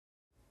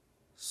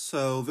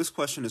So this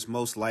question is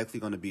most likely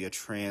going to be a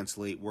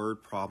translate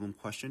word problem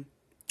question.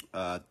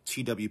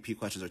 TWP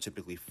questions are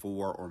typically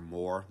 4 or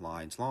more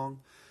lines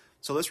long.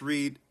 So let's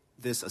read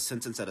this a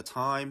sentence at a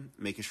time,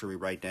 making sure we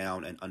write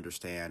down and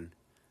understand,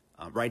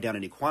 write down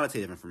any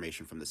quantitative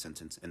information from the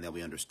sentence, and then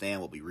we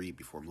understand what we read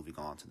before moving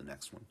on to the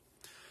next one.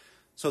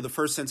 So the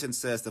first sentence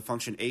says the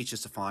function h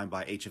is defined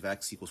by h of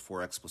x equals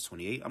 4x plus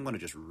 28. I'm going to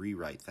just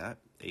rewrite that.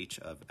 H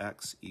of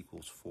x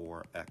equals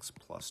 4x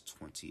plus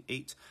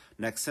 28.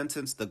 Next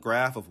sentence, the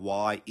graph of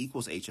y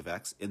equals h of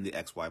x in the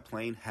xy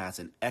plane has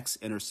an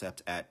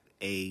x-intercept at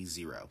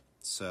a0.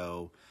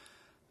 So,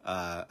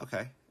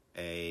 okay,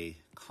 a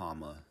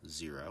comma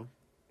 0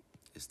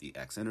 is the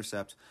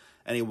x-intercept,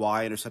 and a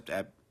y-intercept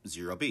at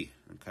 0b.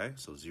 Okay,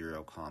 so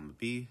 0 comma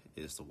b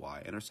is the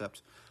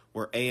y-intercept,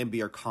 where a and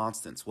b are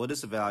constants. What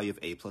is the value of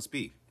a plus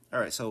b? All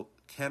right, so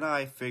can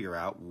I figure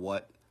out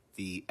what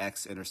the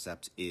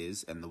x-intercept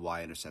is and the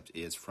y-intercept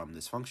is from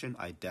this function?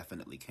 I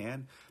definitely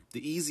can.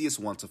 The easiest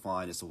one to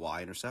find is the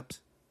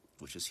y-intercept,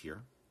 which is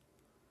here.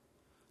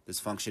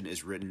 This function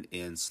is written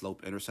in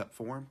slope-intercept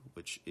form,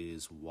 which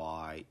is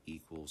y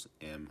equals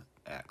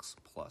mx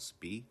plus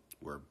b,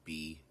 where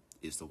b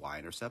is the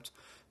y-intercept.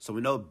 So we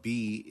know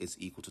b is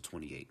equal to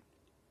 28.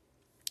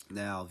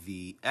 Now,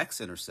 the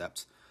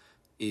x-intercept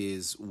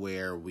is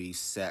where we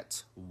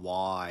set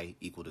y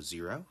equal to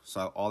 0.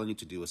 So all I need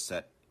to do is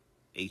set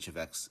h of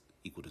x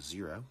equal to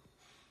 0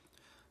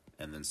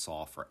 and then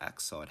solve for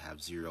x. So I'd have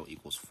 0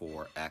 equals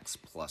 4x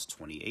plus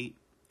 28.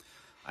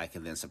 I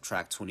can then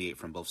subtract 28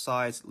 from both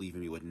sides, leaving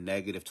me with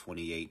negative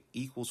 28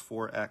 equals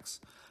 4x.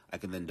 I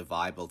can then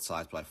divide both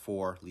sides by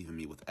 4, leaving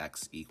me with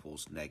x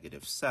equals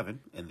negative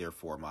 7, and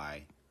therefore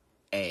my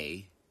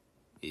a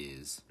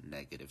is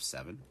negative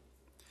 7.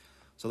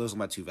 So those are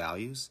my two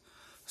values.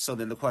 So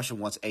then the question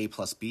wants a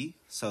plus b,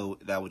 so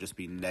that would just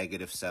be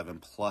negative 7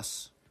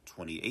 plus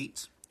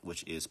 28,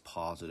 which is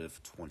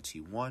positive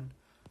 21.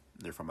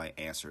 Therefore, my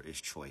answer is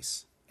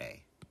choice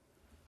A.